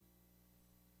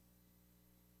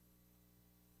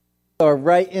Are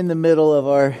right in the middle of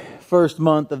our first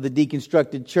month of the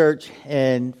Deconstructed Church,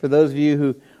 and for those of you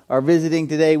who are visiting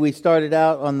today, we started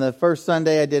out on the first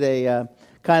Sunday. I did a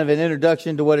kind of an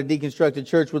introduction to what a deconstructed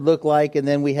church would look like, and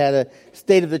then we had a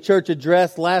State of the Church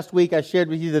address. Last week I shared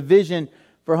with you the vision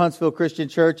for Huntsville Christian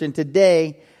Church, and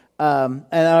today, and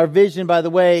our vision, by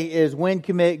the way, is Win,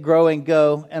 Commit, Grow, and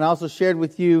Go, and I also shared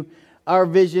with you our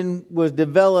vision was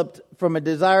developed from a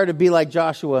desire to be like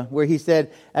Joshua, where he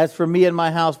said, as for me and my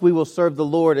house, we will serve the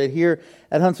Lord. And here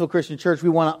at Huntsville Christian Church, we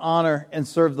want to honor and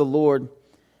serve the Lord,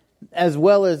 as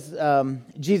well as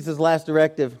Jesus' last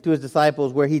directive to his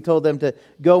disciples, where he told them to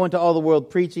go into all the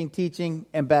world preaching, teaching,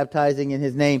 and baptizing in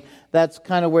his name. That's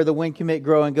kind of where the Win, Commit,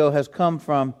 Grow, and Go has come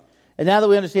from. And now that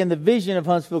we understand the vision of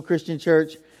Huntsville Christian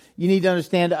Church, you need to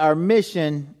understand our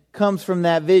mission comes from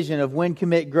that vision of Win,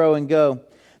 Commit, Grow, and Go.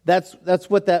 That's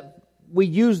what we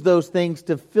use those things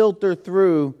to filter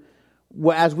through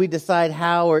as we decide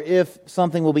how or if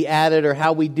something will be added or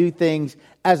how we do things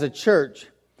as a church.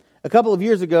 A couple of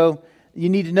years ago, you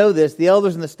need to know this, the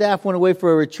elders and the staff went away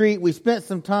for a retreat. We spent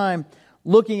some time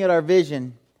looking at our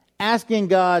vision, asking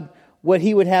God what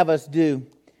He would have us do.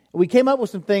 We came up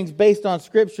with some things based on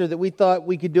Scripture that we thought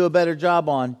we could do a better job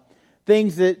on.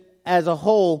 Things that, as a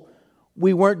whole,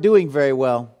 we weren't doing very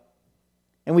well.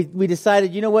 And we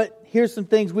decided, you know what, here's some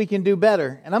things we can do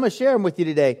better. And I'm going to share them with you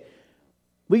today.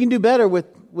 We can do better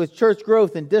with church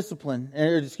growth and discipline,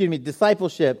 or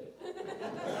discipleship.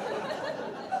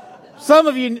 Some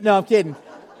of you, no, I'm kidding.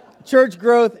 Church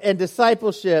growth and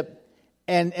discipleship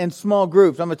and small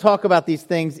groups. I'm going to talk about these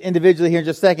things individually here in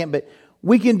just a second, but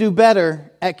we can do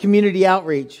better at community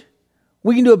outreach.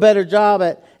 We can do a better job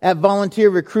at volunteer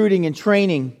recruiting and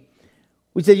training.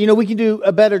 We said, we can do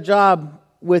a better job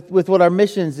with what our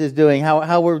missions is doing,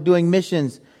 how we're doing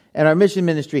missions and our mission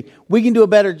ministry. We can do a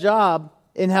better job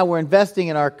in how we're investing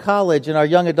in our college and our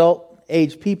young adult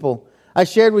age people. I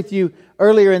shared with you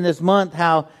earlier in this month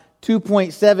how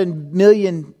 2.7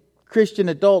 million Christian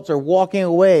adults are walking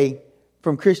away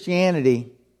from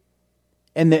Christianity,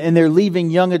 and they're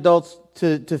leaving young adults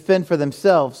to fend for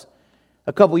themselves.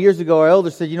 A couple years ago, our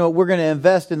elders said, we're going to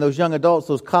invest in those young adults,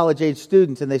 those college-age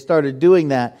students, and they started doing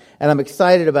that, and I'm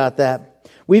excited about that.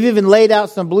 We've even laid out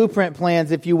some blueprint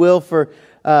plans, if you will, for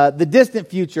the distant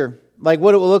future, like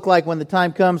what it will look like when the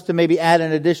time comes to maybe add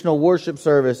an additional worship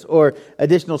service or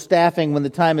additional staffing when the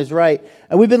time is right.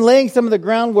 And we've been laying some of the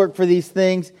groundwork for these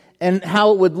things and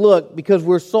how it would look, because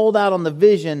we're sold out on the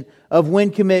vision of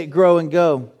Win, Commit, Grow, and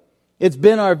Go. It's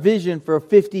been our vision for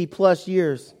 50 plus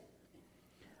years.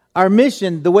 Our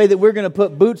mission, the way that we're going to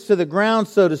put boots to the ground,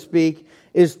 so to speak,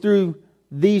 is through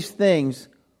these things: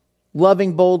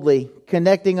 loving boldly,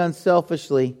 connecting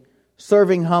unselfishly,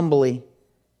 serving humbly,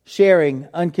 sharing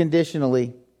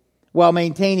unconditionally, while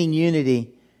maintaining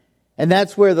unity. And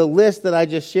that's where the list that I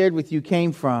just shared with you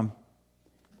came from.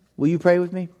 Will you pray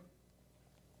with me?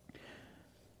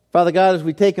 Father God, as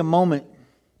we take a moment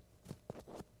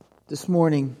this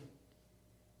morning,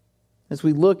 as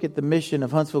we look at the mission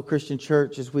of Huntsville Christian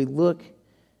Church, as we look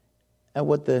at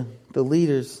what the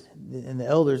leaders and the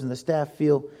elders and the staff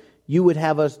feel you would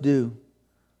have us do,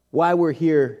 why we're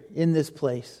here in this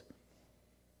place,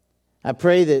 I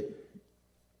pray that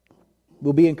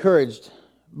we'll be encouraged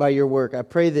by your work. I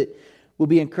pray that we'll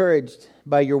be encouraged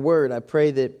by your word. I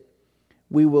pray that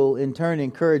we will in turn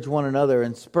encourage one another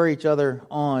and spur each other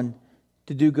on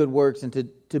to do good works and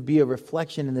to be a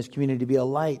reflection in this community, to be a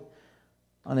light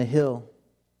on a hill.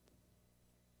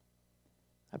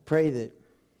 I pray that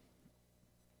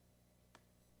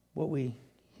what we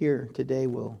hear today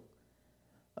will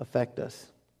affect us.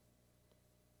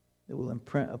 It will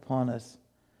imprint upon us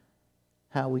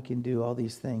how we can do all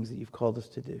these things that you've called us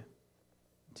to do.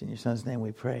 It's in your Son's name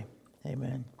we pray.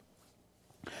 Amen.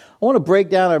 I want to break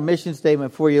down our mission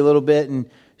statement for you a little bit and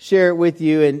share it with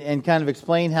you and kind of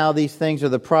explain how these things are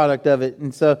the product of it.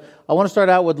 And so I want to start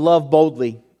out with love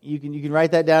boldly. You can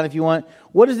write that down if you want.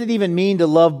 What does it even mean to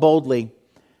love boldly?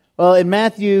 Well, in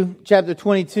Matthew chapter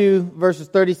 22, verses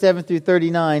 37 through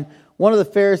 39, one of the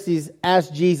Pharisees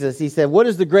asked Jesus, he said, "What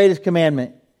is the greatest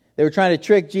commandment?" They were trying to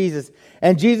trick Jesus.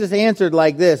 And Jesus answered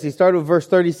like this. He started with verse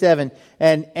 37.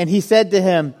 And he said to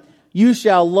him, "You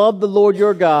shall love the Lord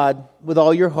your God with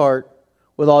all your heart,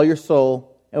 with all your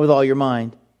soul, and with all your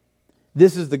mind.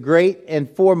 This is the great and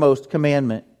foremost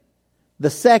commandment. The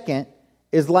second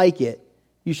is like it.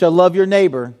 You shall love your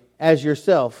neighbor as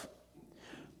yourself."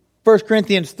 1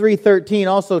 Corinthians 3:13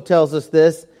 also tells us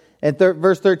this. And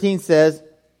verse 13 says,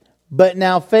 "But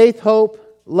now faith, hope,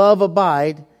 love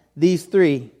abide, these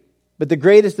three. But the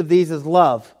greatest of these is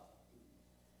love."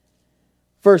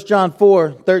 1 John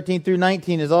 4:13 through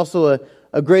 19 is also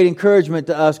a great encouragement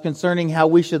to us concerning how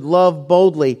we should love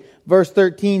boldly. Verse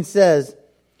 13 says,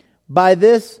 "By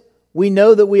this we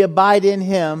know that we abide in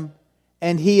Him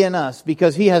and He in us,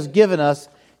 because He has given us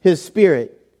His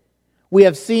Spirit. We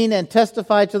have seen and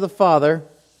testified to the Father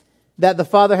that the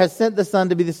Father has sent the Son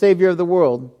to be the Savior of the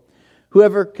world.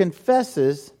 Whoever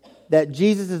confesses that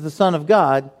Jesus is the Son of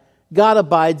God, God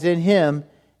abides in him,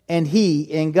 and He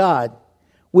in God.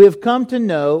 We have come to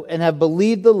know and have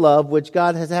believed the love which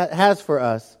God has for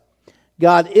us.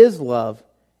 God is love,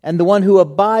 and the one who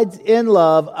abides in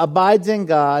love abides in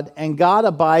God, and God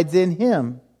abides in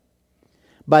him.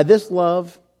 By this,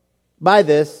 love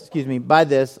is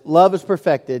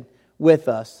perfected with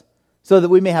us, so that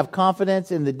we may have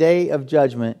confidence in the day of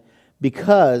judgment,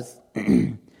 because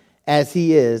as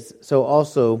He is, so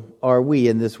also are we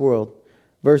in this world."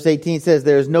 Verse 18 says,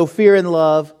 "There is no fear in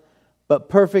love, but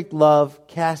perfect love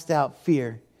casts out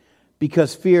fear,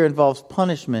 because fear involves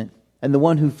punishment, and the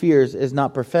one who fears is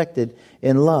not perfected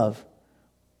in love."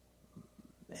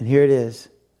 And here it is.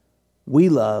 We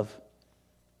love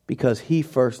because He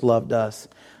first loved us.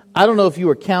 I don't know if you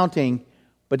were counting,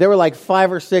 but there were like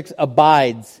 5 or 6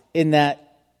 abides in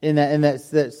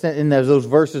those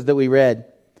verses that we read.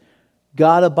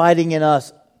 God abiding in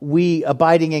us, we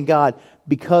abiding in God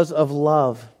because of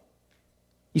love.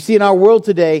 You see, in our world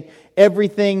today,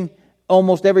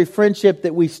 almost every friendship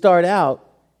that we start out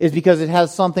is because it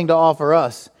has something to offer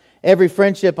us. Every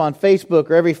friendship on Facebook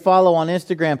or every follow on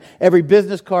Instagram, every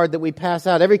business card that we pass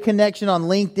out, every connection on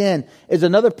LinkedIn is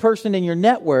another person in your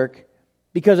network,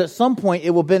 because at some point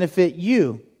it will benefit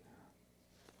you.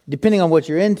 Depending on what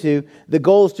you're into, the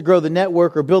goal is to grow the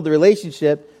network or build the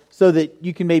relationship so that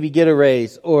you can maybe get a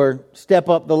raise or step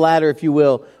up the ladder, if you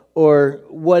will, or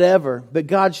whatever. But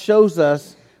God shows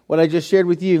us, what I just shared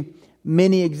with you,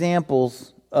 many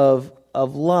examples of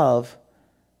love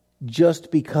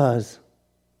just because.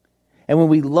 And when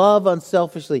we love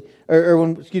unselfishly,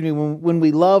 when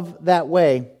we love that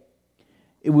way,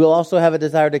 we'll also have a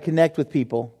desire to connect with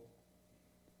people.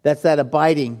 That's that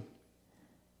abiding.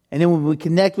 And then when we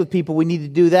connect with people, we need to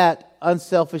do that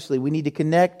unselfishly. We need to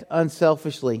connect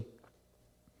unselfishly.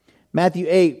 Matthew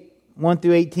 8, 1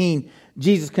 through 18,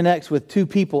 Jesus connects with 2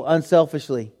 people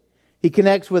unselfishly. He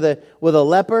connects with a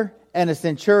leper and a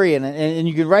centurion. And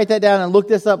you can write that down and look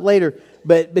this up later.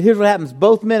 But here's what happens.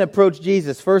 Both men approached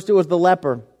Jesus. First it was the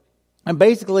leper. And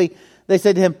basically they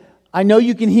said to him, "I know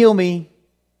you can heal me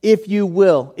if you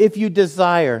will, if you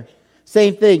desire."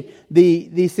 Same thing.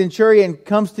 The centurion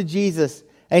comes to Jesus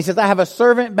and he says, "I have a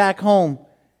servant back home,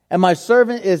 and my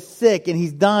servant is sick and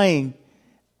he's dying.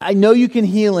 I know you can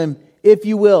heal him if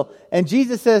you will." And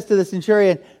Jesus says to the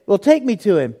centurion, "Well, take me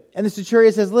to him." And the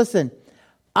centurion says, "Listen,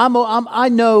 I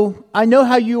know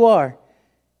how you are."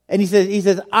 And he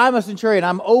says, "I'm a centurion.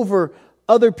 I'm over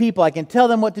other people. I can tell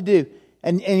them what to do."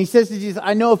 And he says to Jesus,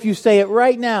 "I know if you say it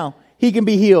right now, he can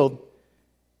be healed."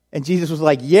 And Jesus was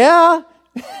like, "Yeah."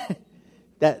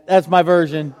 That's my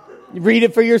version. Read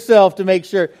it for yourself to make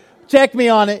sure. Check me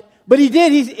on it. But he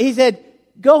did. He said,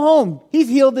 "Go home. He's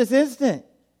healed this instant.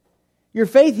 Your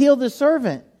faith healed his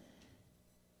servant."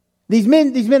 These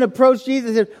men approached Jesus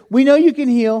and said, "We know you can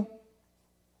heal."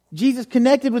 Jesus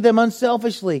connected with them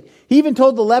unselfishly. He even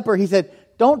told the leper, he said,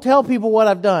 "Don't tell people what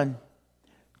I've done.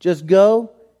 Just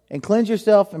go and cleanse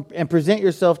yourself and present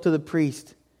yourself to the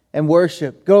priest and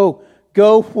worship." Go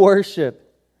worship.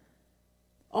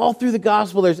 All through the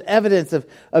gospel, there's evidence of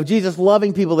Jesus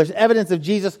loving people. There's evidence of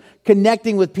Jesus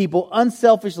connecting with people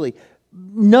unselfishly.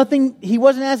 He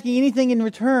wasn't asking anything in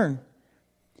return.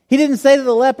 He didn't say to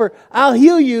the leper, "I'll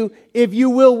heal you if you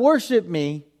will worship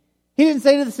me." He didn't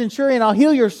say to the centurion, "I'll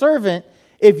heal your servant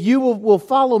if you will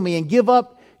follow me and give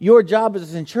up your job as a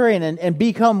centurion and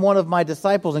become one of my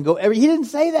disciples and go." He didn't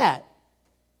say that.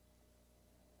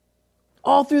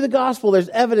 All through the gospel, there's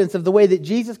evidence of the way that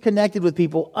Jesus connected with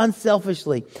people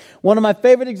unselfishly. One of my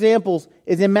favorite examples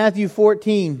is in Matthew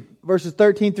 14, verses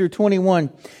 13 through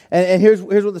 21. And here's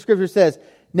what the scripture says.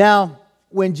 Now,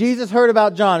 when Jesus heard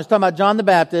about John, it's talking about John the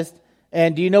Baptist.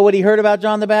 And do you know what he heard about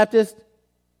John the Baptist?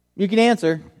 You can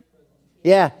answer.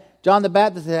 Yeah, John the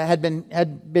Baptist had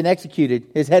been executed.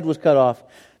 His head was cut off.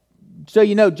 So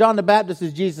you know, John the Baptist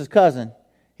is Jesus' cousin.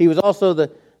 He was also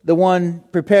the one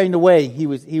preparing the way. He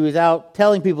was out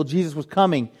telling people Jesus was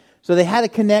coming. So they had a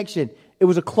connection. It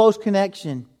was a close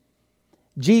connection.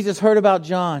 Jesus heard about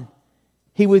John.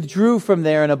 He withdrew from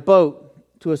there in a boat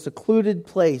to a secluded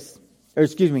place.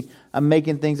 I'm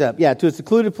making things up. Yeah, to a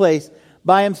secluded place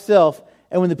by himself.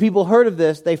 And when the people heard of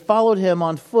this, they followed him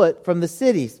on foot from the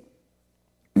cities.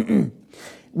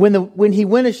 When he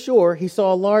went ashore, he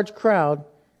saw a large crowd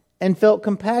and felt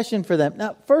compassion for them.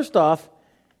 Now, first off,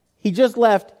 he just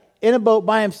left in a boat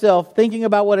by himself, thinking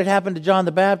about what had happened to John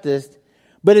the Baptist.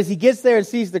 But as he gets there and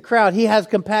sees the crowd, he has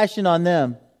compassion on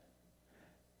them.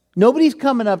 Nobody's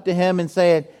coming up to him and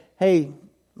saying, "Hey,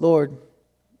 Lord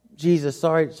Jesus,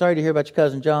 sorry to hear about your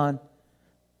cousin John."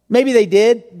 Maybe they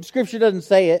did. Scripture doesn't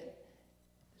say it.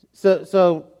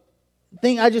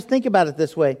 I just think about it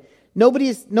this way.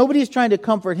 Nobody's trying to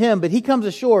comfort him, but he comes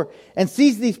ashore and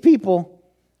sees these people,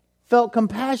 felt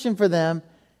compassion for them,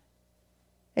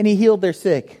 and he healed their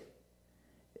sick.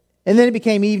 And then it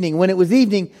became evening. When it was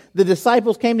evening, the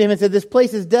disciples came to him and said, "This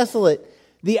place is desolate.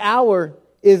 The hour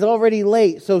is already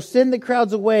late. So send the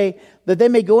crowds away that they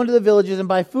may go into the villages and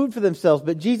buy food for themselves."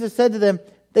 But Jesus said to them,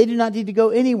 "They do not need to go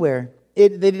anywhere. They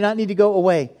do not need to go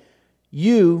away.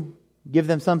 You give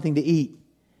them something to eat."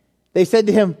 They said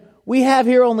to him, "We have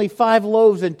here only 5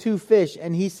 loaves and 2 fish."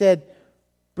 And he said,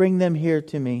 "Bring them here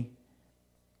to me."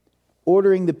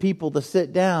 Ordering the people to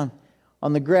sit down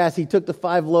on the grass, he took the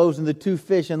 5 loaves and the 2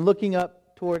 fish, and looking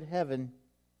up toward heaven,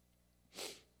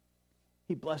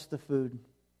 he blessed the food.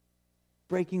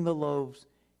 Breaking the loaves,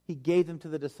 he gave them to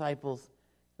the disciples,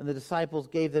 and the disciples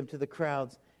gave them to the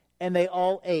crowds. And they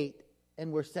all ate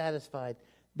and were satisfied.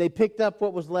 They picked up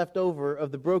what was left over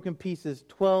of the broken pieces,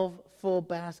 12 full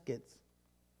baskets.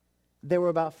 There were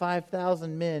about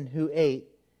 5,000 men who ate,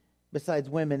 besides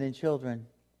women and children.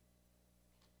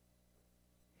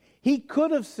 He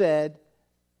could have said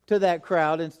to that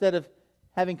crowd, instead of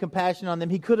having compassion on them,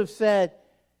 he could have said,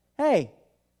 "Hey,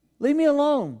 leave me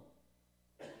alone.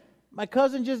 My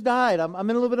cousin just died. I'm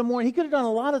in a little bit of mourning." He could have done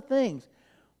a lot of things,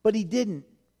 but he didn't.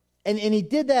 And he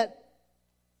did that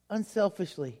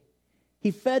unselfishly.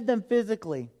 He fed them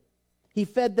physically. He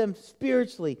fed them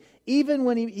spiritually, even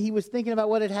when he was thinking about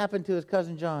what had happened to his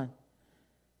cousin John.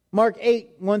 Mark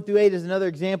 8, 1-8 is another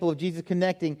example of Jesus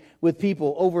connecting with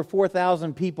people. Over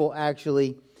 4,000 people,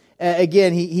 actually.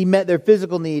 Again, he met their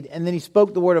physical need, and then he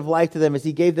spoke the word of life to them as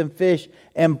he gave them fish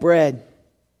and bread.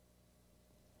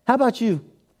 How about you?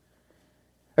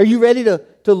 Are you ready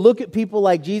to look at people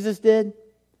like Jesus did?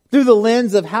 Through the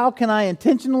lens of how can I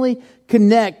intentionally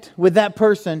connect with that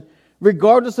person,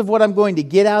 regardless of what I'm going to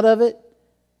get out of it,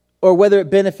 or whether it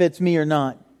benefits me or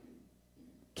not?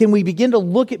 Can we begin to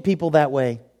look at people that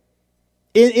way?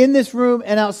 In this room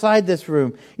and outside this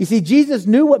room. You see, Jesus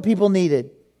knew what people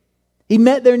needed. He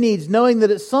met their needs, knowing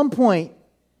that at some point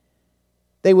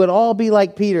they would all be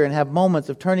like Peter and have moments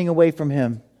of turning away from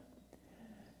him.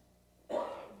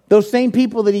 Those same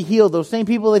people that he healed, those same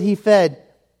people that he fed,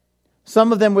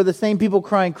 some of them were the same people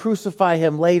crying, "Crucify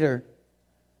him," later.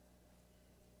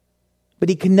 But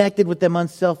he connected with them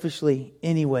unselfishly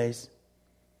anyways.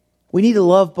 We need to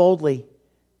love boldly.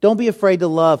 Don't be afraid to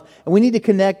love. And we need to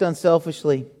connect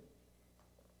unselfishly.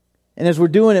 And as we're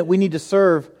doing it, we need to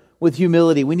serve with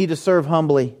humility. We need to serve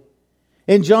humbly.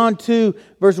 In John 2,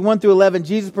 verse 1-11,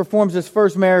 Jesus performs his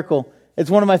first miracle. It's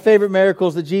one of my favorite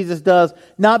miracles that Jesus does.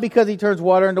 Not because he turns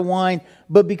water into wine,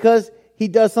 but because he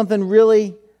does something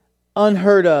really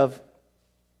unheard of.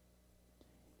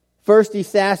 First, he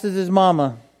sasses his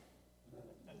mama.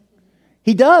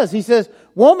 He does. He says,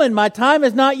 "Woman, my time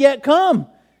has not yet come."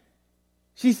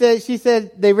 She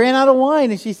said, they ran out of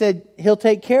wine, and she said, "He'll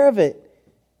take care of it."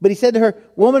 But he said to her,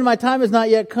 "Woman, my time has not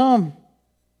yet come."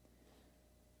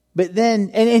 But then,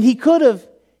 and he could have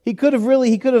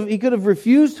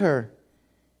refused her.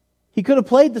 He could have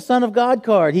played the Son of God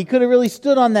card. He could have really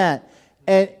stood on that.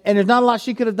 And there's not a lot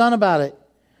she could have done about it.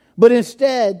 But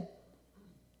instead,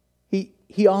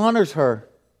 he honors her.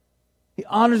 He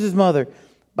honors his mother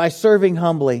by serving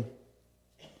humbly.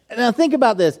 And now think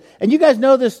about this. And you guys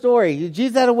know this story.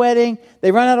 Jesus at a wedding.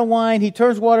 They run out of wine. He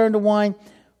turns water into wine.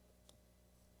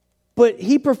 But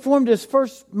he performed his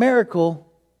first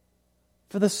miracle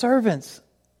for the servants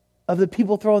of the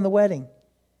people throwing the wedding.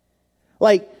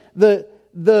 Like the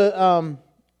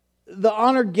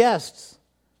honored guests,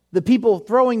 the people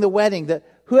throwing the wedding, they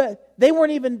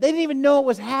didn't even know it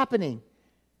was happening.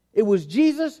 It was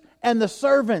Jesus and the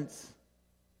servants.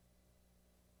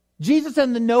 Jesus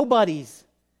and the nobodies.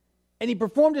 And he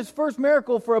performed his first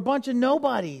miracle for a bunch of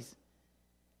nobodies.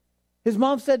 His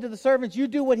mom said to the servants, "You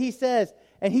do what he says."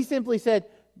 And he simply said,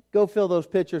 "Go fill those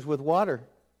pitchers with water."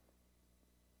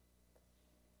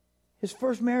 His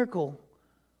first miracle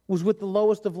was with the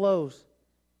lowest of lows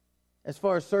as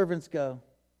far as servants go.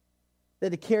 They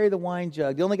had to carry the wine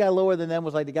jug. The only guy lower than them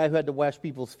was like the guy who had to wash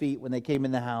people's feet when they came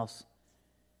in the house.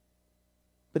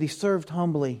 But he served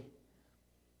humbly.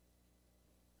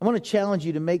 I want to challenge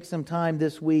you to make some time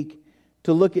this week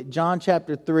to look at John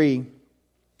chapter 3.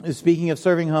 Speaking of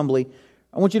serving humbly,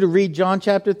 I want you to read John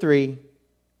chapter 3,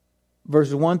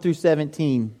 verses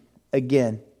 1-17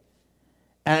 again.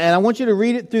 And I want you to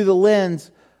read it through the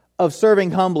lens of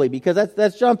serving humbly, because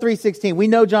that's John 3:16. We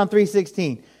know John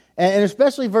 3:16. And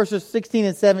especially verses 16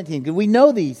 and 17, because we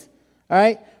know these. All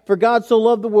right? For God so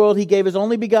loved the world, He gave His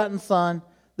only begotten Son,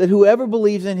 that whoever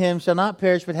believes in Him shall not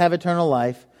perish but have eternal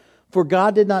life. For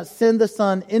God did not send the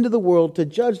Son into the world to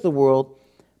judge the world,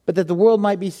 but that the world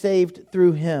might be saved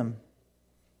through Him.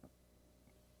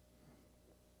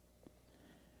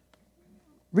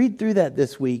 Read through that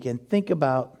this week and think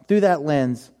about, through that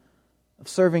lens of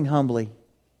serving humbly,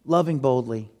 loving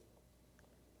boldly.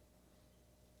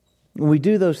 When we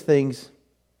do those things,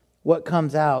 what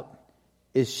comes out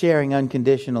is sharing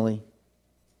unconditionally.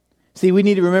 See, we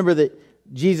need to remember that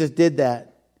Jesus did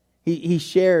that. He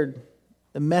shared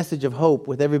the message of hope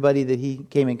with everybody that He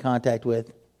came in contact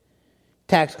with.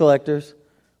 Tax collectors,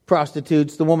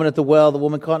 prostitutes, the woman at the well, the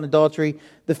woman caught in adultery,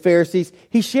 the Pharisees.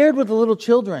 He shared with the little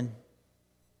children.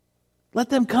 Let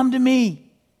them come to me.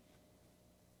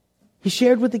 He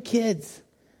shared with the kids.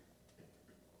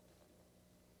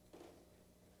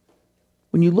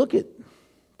 When you look at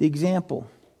the example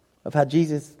of how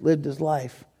Jesus lived His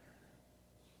life,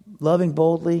 loving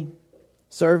boldly,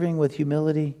 serving with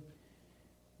humility,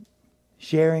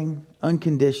 sharing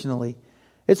unconditionally.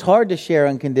 It's hard to share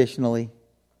unconditionally.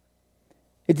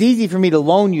 It's easy for me to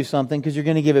loan you something because you're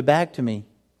going to give it back to me.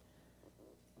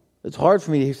 It's hard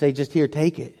for me to say, just here,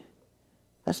 take it.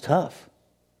 That's tough.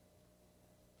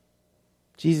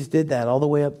 Jesus did that all the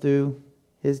way up through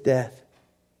His death.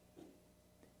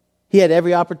 He had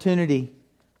every opportunity.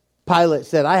 Pilate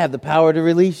said, I have the power to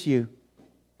release you.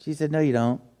 Jesus said, no, you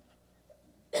don't.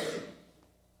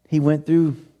 He went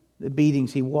through the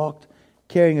beatings. He walked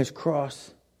carrying His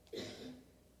cross,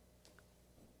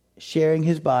 sharing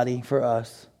His body for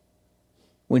us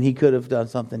when He could have done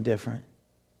something different.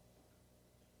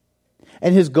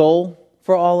 And His goal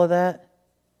for all of that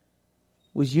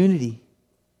was unity.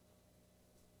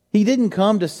 He didn't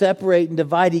come to separate and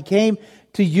divide. He came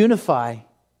to unify.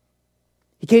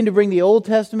 He came to bring the Old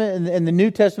Testament and the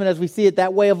New Testament as we see it,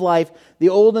 that way of life, the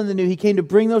old and the new. He came to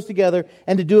bring those together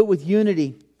and to do it with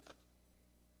unity.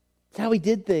 That's how He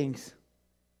did things.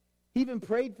 He even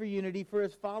prayed for unity for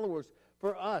His followers,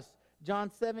 for us. John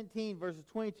 17, verses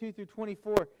 22 through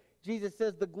 24, Jesus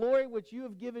says, the glory which you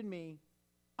have given me,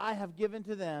 I have given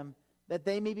to them, that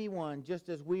they may be one, just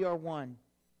as we are one.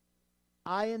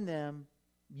 I and them,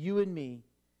 you and me,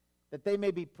 that they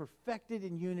may be perfected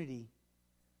in unity,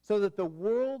 so that the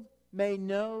world may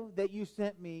know that you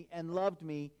sent me and loved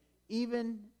me,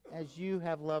 even as you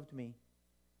have loved me.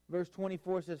 Verse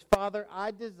 24 says, Father,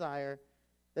 I desire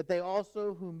that they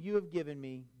also whom you have given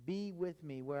me be with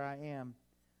me where I am,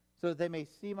 so that they may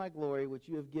see my glory which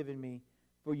you have given me,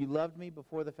 for you loved me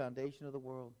before the foundation of the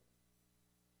world.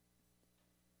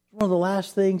 One of the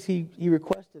last things he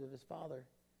requested of His Father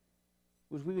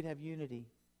was we would have unity.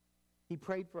 He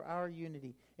prayed for our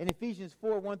unity. In Ephesians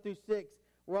 4, 1 through 6,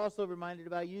 we're also reminded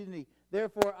about unity.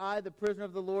 Therefore, I, the prisoner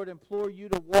of the Lord, implore you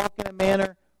to walk in a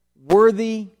manner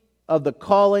worthy of the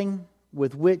calling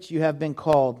with which you have been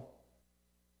called.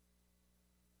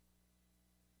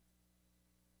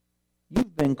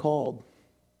 You've been called.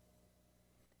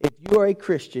 If you are a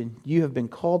Christian, you have been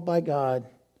called by God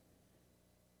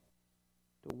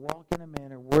to walk in a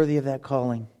manner worthy of that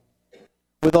calling,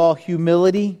 with all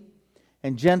humility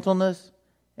and gentleness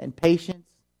and patience,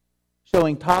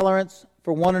 showing tolerance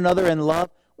for one another in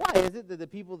love. Why is it that the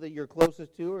people that you're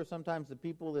closest to are sometimes the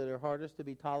people that are hardest to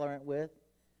be tolerant with?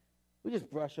 We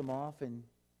just brush them off and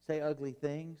say ugly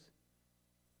things.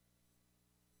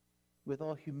 With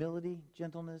all humility,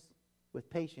 gentleness, with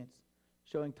patience,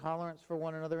 showing tolerance for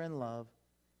one another in love,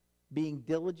 being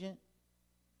diligent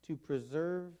to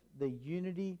preserve the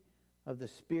unity of the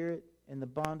Spirit in the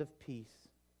bond of peace.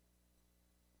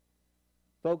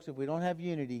 Folks, if we don't have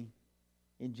unity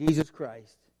in Jesus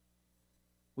Christ,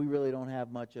 we really don't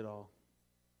have much at all.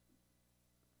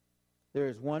 There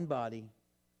is one body,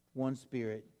 one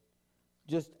Spirit,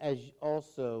 just as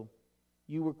also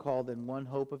you were called in one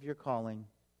hope of your calling,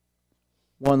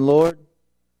 one Lord,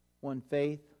 one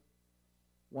faith,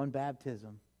 one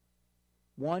baptism,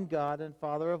 one God and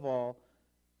Father of all,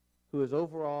 who is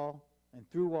over all and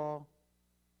through all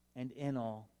and in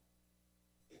all.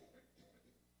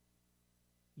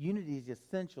 Unity is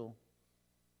essential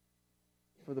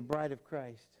for the bride of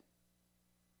Christ.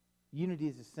 Unity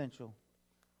is essential.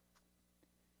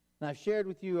 And I've shared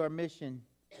with you our mission.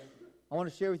 I want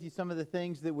to share with you some of the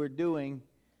things that we're doing,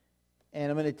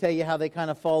 and I'm going to tell you how they kind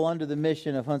of fall under the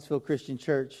mission of Huntsville Christian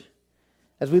Church.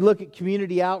 As we look at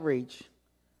community outreach,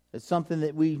 it's something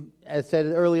that we, as said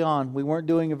early on, we weren't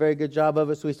doing a very good job of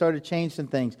it, so we started to change some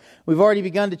things. We've already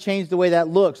begun to change the way that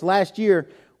looks. Last year,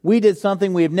 we did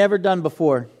something we have never done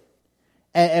before.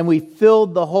 And we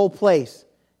filled the whole place.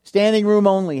 Standing room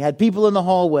only. Had people in the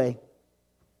hallway.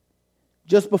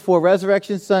 Just before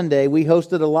Resurrection Sunday, we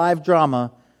hosted a live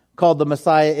drama called The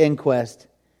Messiah Inquest.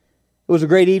 It was a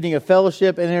great evening of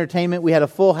fellowship and entertainment. We had a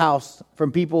full house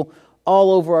from people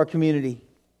all over our community.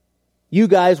 You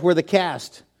guys were the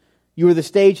cast. You were the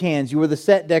stagehands. You were the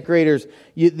set decorators.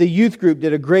 The youth group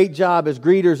did a great job as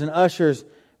greeters and ushers,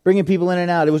 bringing people in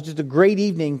and out. It was just a great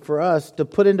evening for us to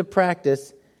put into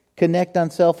practice, connect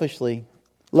unselfishly,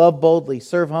 love boldly,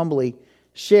 serve humbly,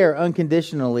 share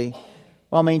unconditionally,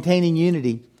 while maintaining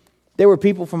unity. There were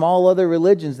people from all other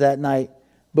religions that night,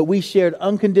 but we shared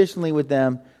unconditionally with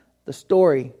them the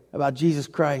story about Jesus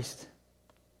Christ.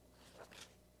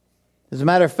 As a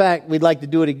matter of fact, we'd like to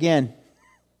do it again.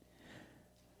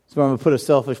 So I'm going to put a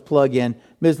selfish plug in.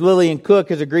 Ms. Lillian Cook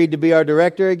has agreed to be our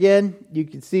director again. You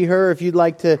can see her if you'd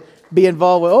like to be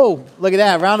involved with... Oh, look at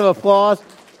that. Round of applause.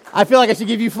 I feel like I should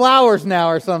give you flowers now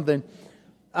or something.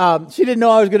 She didn't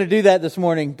know I was going to do that this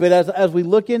morning. But as we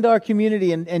look into our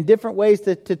community and different ways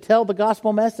to tell the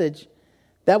gospel message,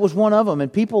 that was one of them.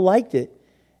 And people liked it.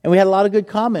 And we had a lot of good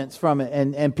comments from it.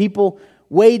 And people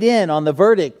weighed in on the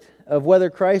verdict of whether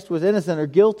Christ was innocent or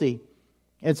guilty.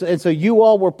 And so you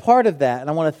all were part of that. And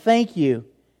I want to thank you.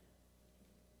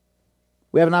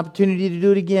 We have an opportunity to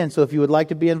do it again. So if you would like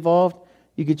to be involved,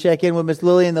 you can check in with Miss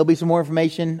Lillian. There'll be some more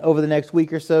information over the next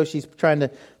week or so. She's trying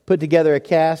to put together a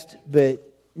cast. But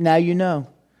now you know.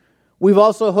 We've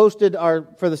also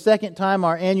hosted for the second time,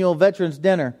 our annual Veterans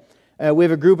Dinner. We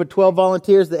have a group of 12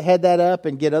 volunteers that head that up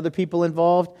and get other people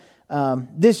involved.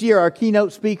 This year, our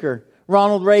keynote speaker,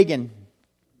 Ronald Reagan.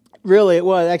 Really, it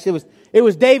was. Actually, it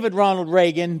was David Ronald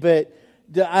Reagan, but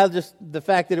the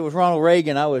fact that it was Ronald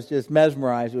Reagan, I was just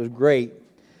mesmerized. It was great.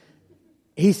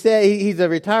 He said, he's a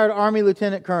retired Army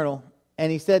Lieutenant Colonel,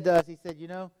 and he said to us, you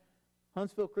know,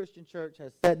 Huntsville Christian Church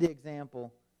has set the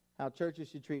example how churches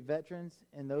should treat veterans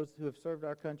and those who have served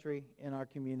our country in our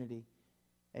community.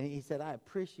 And he said, I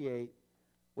appreciate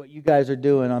what you guys are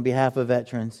doing on behalf of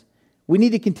veterans. We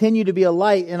need to continue to be a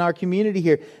light in our community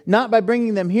here, not by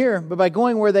bringing them here, but by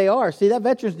going where they are. See, that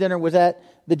Veterans Dinner was at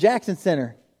the Jackson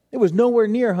Center. It was nowhere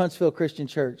near Huntsville Christian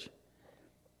Church.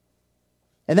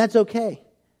 And that's okay.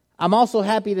 I'm also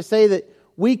happy to say that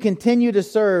we continue to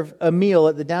serve a meal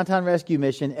at the Downtown Rescue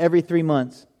Mission every 3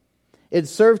 months. It's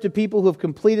served to people who have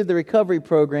completed the recovery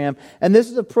program. And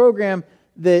this is a program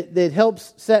that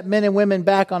helps set men and women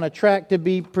back on a track to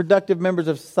be productive members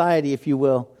of society, if you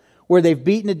will, where they've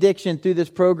beaten addiction through this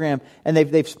program and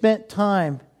they've spent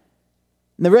time.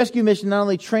 And the rescue mission not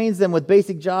only trains them with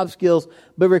basic job skills,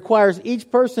 but requires each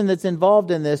person that's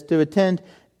involved in this to attend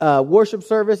worship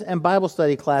service and Bible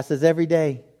study classes every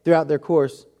day throughout their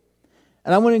course.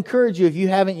 And I want to encourage you, if you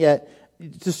haven't yet,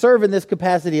 to serve in this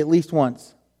capacity at least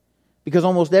once. Because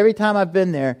almost every time I've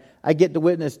been there, I get to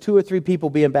witness 2 or 3 people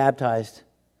being baptized.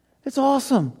 It's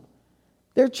awesome.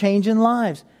 They're changing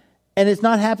lives. And it's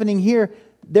not happening here.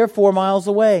 They're 4 miles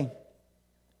away.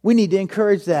 We need to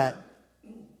encourage that.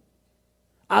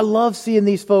 I love seeing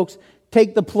these folks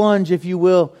take the plunge, if you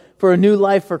will, for a new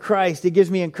life for Christ. It gives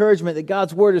me encouragement that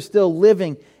God's Word is still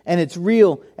living and it's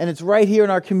real and it's right here in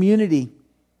our community.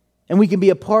 And we can be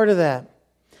a part of that.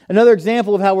 Another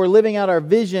example of how we're living out our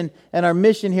vision and our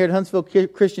mission here at Huntsville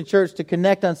Christian Church to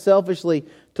connect unselfishly,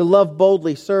 to love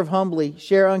boldly, serve humbly,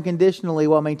 share unconditionally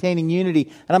while maintaining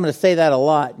unity. And I'm going to say that a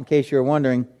lot in case you're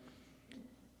wondering.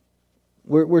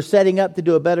 We're setting up to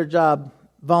do a better job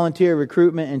volunteer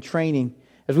recruitment and training.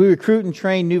 As we recruit and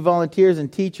train new volunteers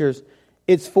and teachers,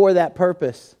 it's for that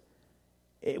purpose.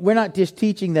 We're not just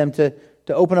teaching them to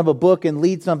open up a book and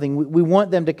lead something. We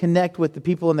want them to connect with the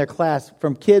people in their class,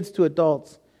 from kids to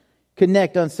adults.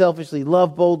 Connect unselfishly,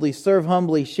 love boldly, serve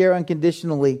humbly, share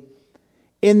unconditionally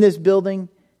in this building.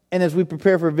 And as we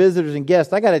prepare for visitors and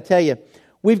guests, I got to tell you,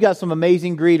 we've got some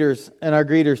amazing greeters in our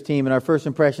greeters team and our first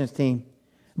impressions team.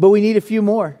 But we need a few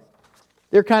more.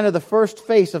 They're kind of the first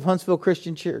face of Huntsville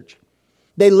Christian Church.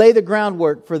 They lay the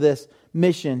groundwork for this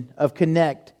mission of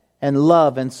connect and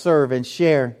love and serve and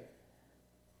share.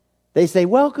 They say,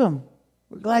 welcome.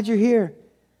 We're glad you're here.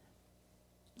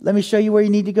 Let me show you where you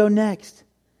need to go next.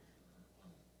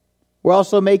 We're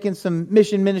also making some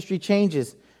mission ministry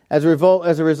changes as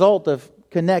a result of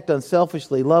connect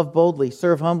unselfishly, love boldly,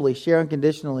 serve humbly, share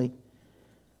unconditionally.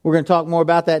 We're going to talk more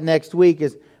about that next week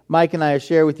as Mike and I will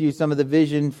share with you some of the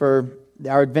vision for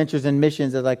our adventures and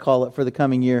missions, as I call it, for the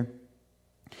coming year.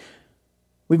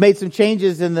 We've made some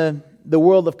changes in the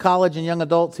world of college and young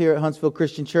adults here at Huntsville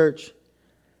Christian Church.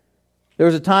 There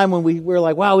was a time when we were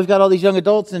like, wow, we've got all these young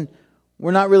adults and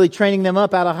we're not really training them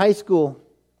up out of high school.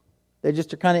 They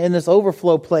just are kind of in this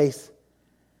overflow place.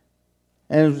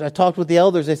 And I talked with the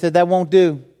elders. They said, that won't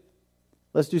do.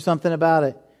 Let's do something about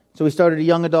it. So we started a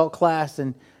young adult class,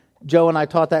 and Joe and I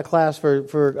taught that class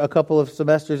for a couple of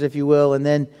semesters, if you will. And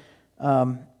then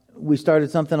we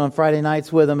started something on Friday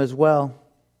nights with them as well.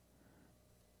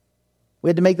 We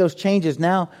had to make those changes.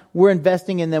 Now we're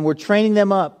investing in them. We're training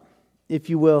them up, if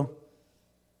you will,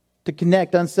 to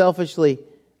connect unselfishly,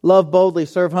 love boldly,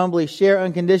 serve humbly, share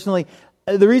unconditionally.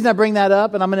 The reason I bring that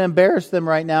up, and I'm going to embarrass them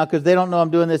right now because they don't know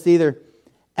I'm doing this either.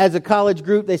 As a college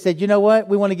group, they said, you know what?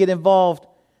 We want to get involved. I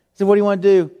said, what do you want to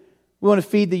do? We want to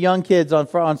feed the young kids on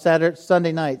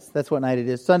Sunday nights. That's what night it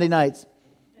is, Sunday nights.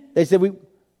 They said, we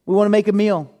want to make a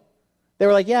meal. They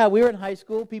were like, yeah, we were in high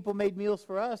school. People made meals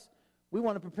for us. We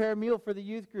want to prepare a meal for the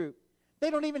youth group.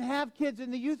 They don't even have kids in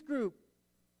the youth group.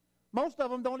 Most of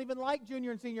them don't even like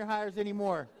junior and senior hires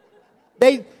anymore.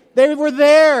 They were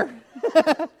there.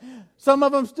 Some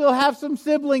of them still have some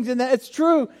siblings in that. It's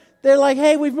true. They're like,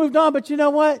 hey, we've moved on, but you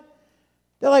know what?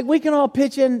 They're like, we can all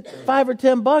pitch in $5 or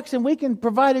 $10 and we can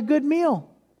provide a good meal.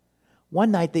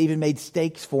 One night they even made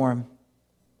steaks for them.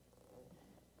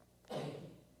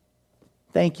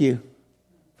 Thank you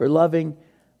for loving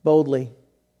boldly,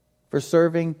 for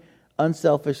serving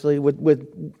unselfishly with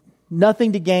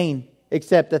nothing to gain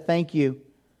except a thank you.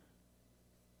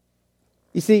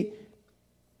 You see,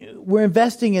 we're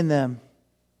investing in them.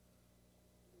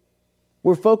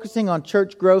 We're focusing on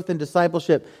church growth and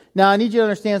discipleship. Now, I need you to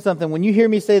understand something. When you hear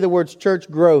me say the words church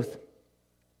growth,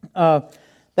 that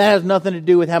has nothing to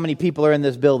do with how many people are in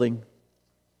this building.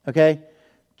 Okay?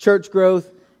 Church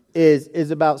growth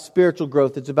is about spiritual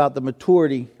growth. It's about the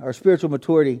maturity, our spiritual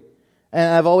maturity.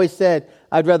 And I've always said,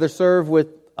 I'd rather serve with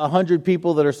 100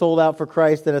 people that are sold out for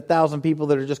Christ than 1,000 people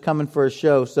that are just coming for a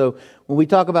show. So when we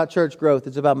talk about church growth,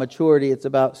 it's about maturity. It's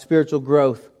about spiritual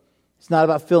growth. It's not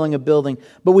about filling a building.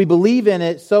 But we believe in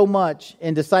it so much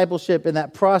in discipleship in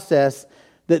that process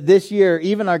that this year,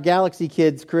 even our Galaxy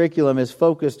Kids curriculum is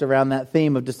focused around that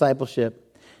theme of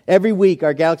discipleship. Every week,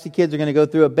 our Galaxy Kids are going to go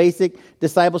through a basic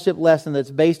discipleship lesson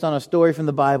that's based on a story from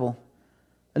the Bible.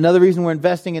 Another reason we're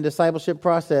investing in discipleship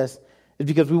process is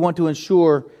because we want to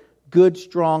ensure good,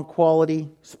 strong, quality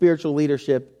spiritual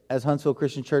leadership as Huntsville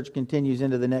Christian Church continues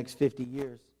into the next 50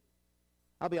 years.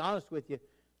 I'll be honest with you.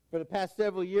 For the past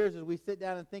several years, as we sit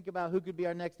down and think about who could be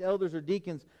our next elders or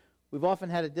deacons, we've often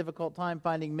had a difficult time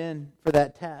finding men for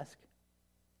that task.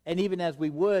 And even as we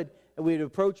would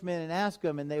approach men and ask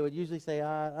them, and they would usually say,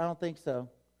 I don't think so.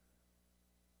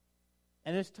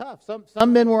 And it's tough.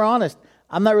 Some men were honest.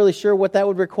 I'm not really sure what that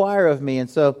would require of me. And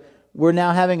so we're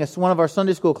now having one of our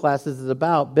Sunday school classes is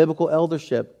about biblical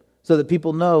eldership so that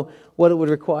people know what it would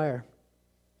require.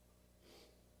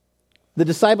 The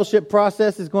discipleship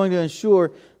process is going to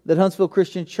ensure that Huntsville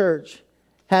Christian Church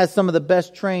has some of the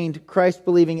best trained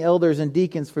Christ-believing elders and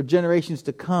deacons for generations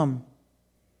to come.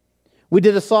 We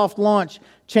did a soft launch,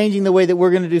 changing the way that we're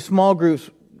going to do small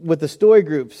groups with the story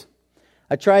groups.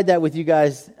 I tried that with you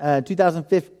guys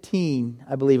 2015,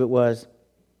 I believe it was.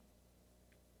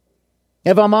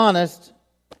 If I'm honest,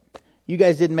 you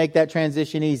guys didn't make that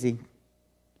transition easy.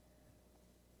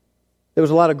 There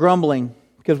was a lot of grumbling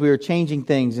because we were changing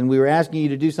things and we were asking you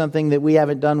to do something that we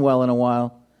haven't done well in a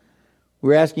while.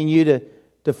 We're asking you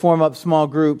to form up small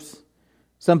groups.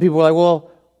 Some people are like,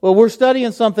 well, we're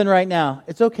studying something right now.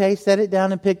 It's okay, set it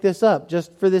down and pick this up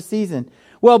just for this season.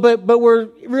 Well, but we're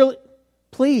really,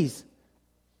 please.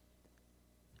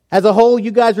 As a whole, you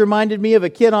guys reminded me of a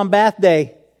kid on bath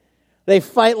day. They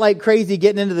fight like crazy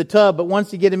getting into the tub, but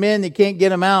once you get them in, they can't get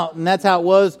them out. And that's how it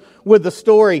was with the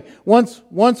story.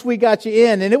 Once we got you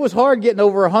in, and it was hard getting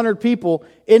over 100 people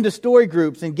into story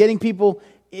groups and getting people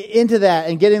into that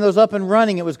and getting those up and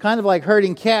running. It was kind of like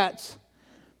herding cats.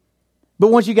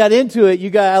 But once you got into it, you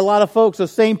got a lot of folks,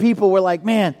 those same people were like,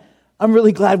 man, I'm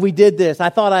really glad we did this. I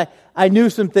thought I knew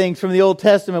some things from the Old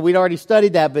Testament. We'd already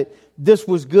studied that, but this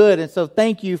was good. And so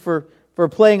thank you for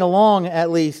playing along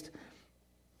at least.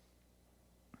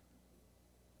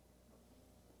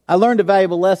 I learned a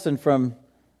valuable lesson from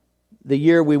the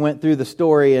year we went through the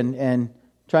story and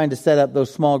trying to set up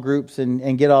those small groups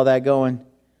and get all that going.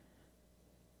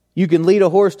 You can lead a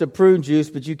horse to prune juice,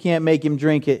 but you can't make him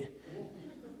drink it.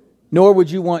 Nor would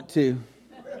you want to.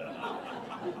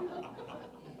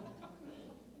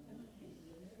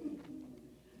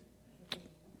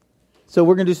 So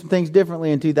we're going to do some things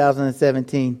differently in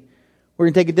 2017. We're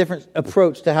going to take a different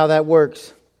approach to how that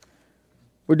works.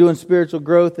 We're doing spiritual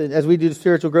growth. As we do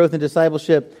spiritual growth and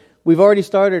discipleship, we've already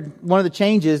started one of the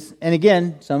changes. And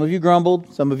again, some of you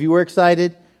grumbled. Some of you were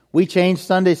excited. We changed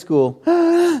Sunday school.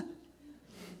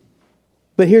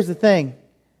 But here's the thing.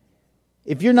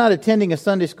 if you're not attending a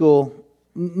Sunday school,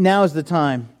 now is the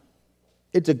time.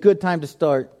 It's a good time to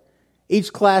start.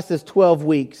 Each class is 12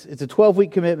 weeks. It's a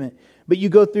 12-week commitment. But you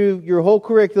go through your whole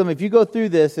curriculum. If you go through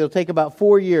this, it'll take about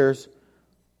 4 years.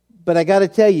 But I got to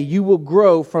tell you, you will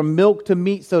grow from milk to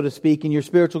meat, so to speak, in your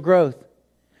spiritual growth.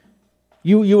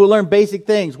 You will learn basic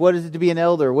things. What is it to be an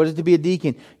elder? What is it to be a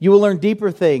deacon? You will learn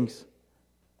deeper things.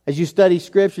 As you study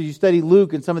Scripture, you study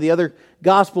Luke and some of the other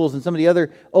Gospels and some of the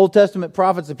other Old Testament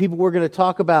prophets, the people we're going to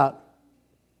talk about.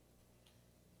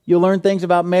 You'll learn things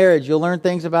about marriage. You'll learn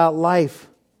things about life.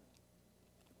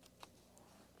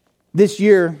 This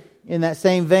year, in that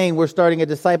same vein, we're starting a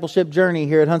discipleship journey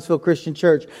here at Huntsville Christian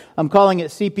Church. I'm calling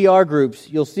it CPR groups.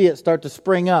 You'll see it start to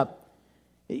spring up.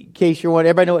 In case you're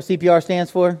wondering, everybody know what CPR stands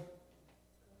for?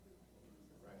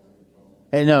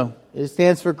 Hey, no, it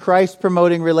stands for Christ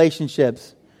Promoting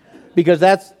Relationships, because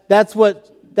that's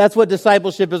what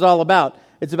discipleship is all about.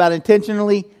 It's about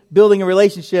intentionally building a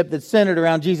relationship that's centered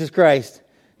around Jesus Christ.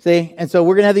 See, and so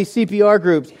we're going to have these CPR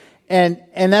groups, and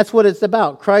that's what it's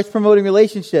about. Christ Promoting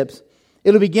Relationships.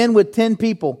 It'll begin with 10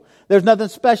 people. There's nothing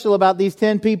special about these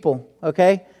 10 people.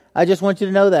 Okay, I just want you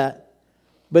to know that.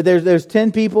 But there's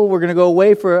 10 people. We're going to go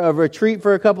away for a retreat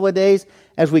for a couple of days.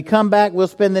 As we come back, we'll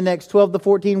spend the next 12 to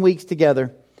 14 weeks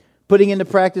together, putting into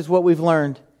practice what we've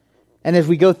learned. And as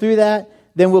we go through that,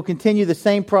 then we'll continue the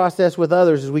same process with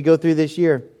others as we go through this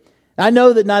year. I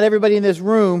know that not everybody in this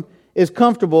room is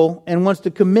comfortable and wants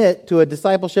to commit to a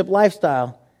discipleship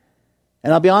lifestyle.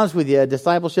 And I'll be honest with you, a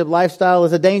discipleship lifestyle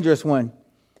is a dangerous one.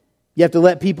 You have to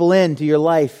let people into your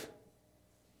life.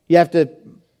 You have to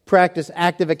practice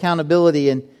active accountability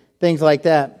and things like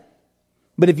that.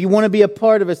 But if you want to be a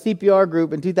part of a CPR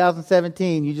group in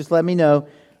 2017, you just let me know.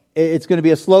 It's going to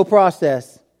be a slow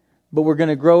process, but we're going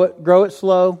to grow it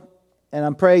slow, and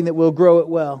I'm praying that we'll grow it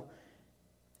well.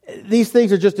 These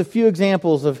things are just a few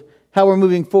examples of how we're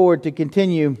moving forward to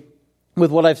continue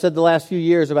with what I've said the last few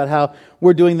years about how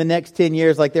we're doing the next 10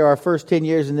 years like they're our first 10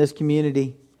 years in this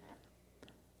community.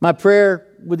 My prayer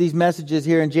with these messages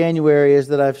here in January is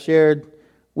that I've shared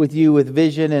with you with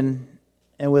vision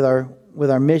and with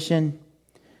our mission,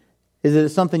 is that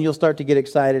it's something you'll start to get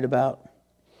excited about.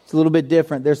 It's a little bit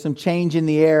different. There's some change in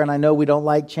the air, and I know we don't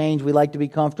like change. We like to be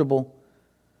comfortable.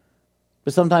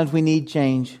 But sometimes we need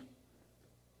change.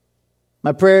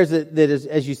 My prayer is that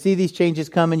as you see these changes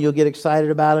coming, you'll get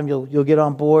excited about them, you'll get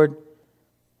on board,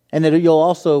 and that you'll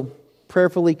also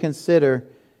prayerfully consider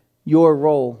your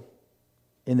role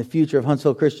in the future of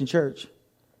Huntsville Christian Church.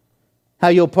 How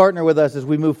you'll partner with us as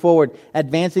we move forward,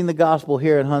 advancing the gospel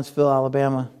here in Huntsville,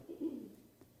 Alabama.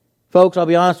 Folks, I'll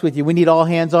be honest with you, we need all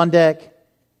hands on deck.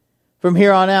 From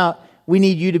here on out, we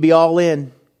need you to be all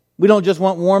in. We don't just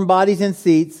want warm bodies in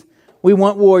seats. We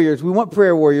want warriors. We want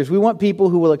prayer warriors. We want people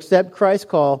who will accept Christ's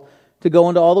call to go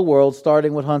into all the world,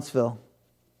 starting with Huntsville.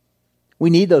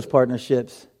 We need those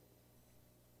partnerships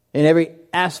in every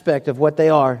aspect of what they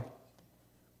are.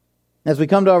 As we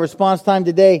come to our response time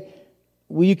today,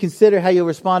 will you consider how you'll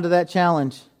respond to that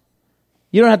challenge?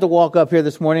 You don't have to walk up here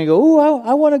this morning and go, "Ooh,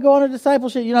 I want to go on a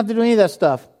discipleship." You don't have to do any of that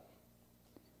stuff.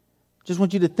 Just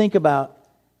want you to think about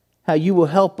how you will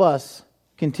help us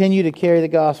continue to carry the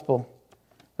gospel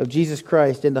of Jesus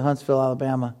Christ into Huntsville,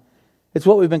 Alabama. It's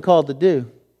what we've been called to do.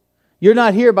 You're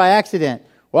not here by accident.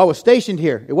 Well, I was stationed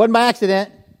here. It wasn't by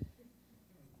accident.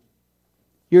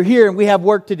 You're here and we have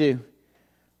work to do.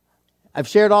 I've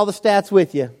shared all the stats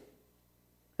with you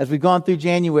as we've gone through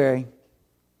January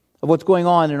of what's going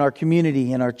on in our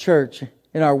community, in our church,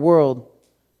 in our world.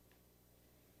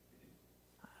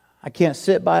 I can't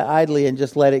sit by idly and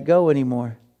just let it go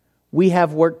anymore. We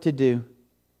have work to do.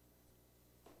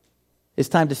 It's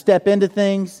time to step into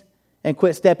things and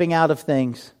quit stepping out of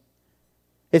things.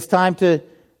 It's time to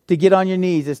get on your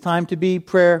knees. It's time to be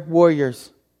prayer warriors.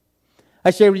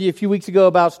 I shared with you a few weeks ago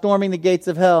about storming the gates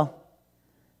of hell.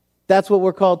 That's what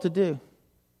we're called to do.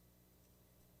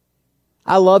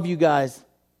 I love you guys,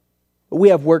 but we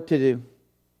have work to do.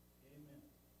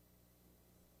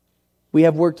 We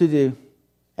have work to do.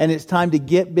 And it's time to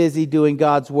get busy doing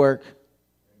God's work.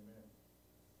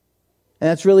 And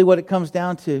that's really what it comes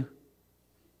down to.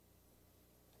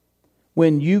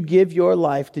 When you give your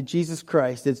life to Jesus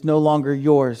Christ, it's no longer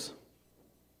yours.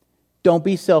 Don't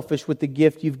be selfish with the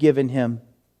gift you've given Him.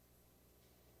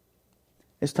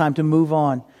 It's time to move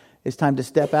on. It's time to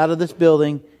step out of this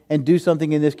building and do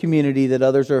something in this community that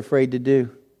others are afraid to do.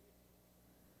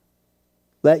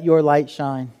 Let your light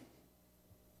shine.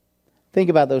 Think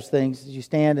about those things as you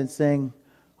stand and sing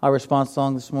our response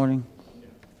song this morning.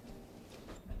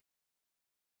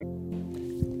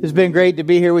 It's been great to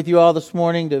be here with you all this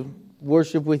morning, to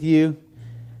worship with you.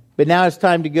 But now it's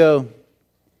time to go.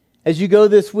 As you go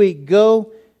this week,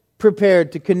 go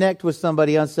prepared to connect with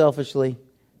somebody unselfishly,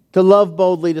 to love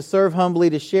boldly, to serve humbly,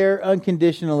 to share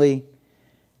unconditionally,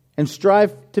 and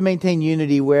strive to maintain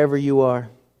unity wherever you are.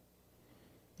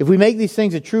 If we make these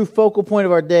things a true focal point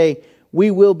of our day,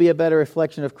 we will be a better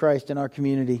reflection of Christ in our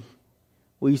community.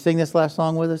 Will you sing this last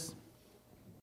song with us?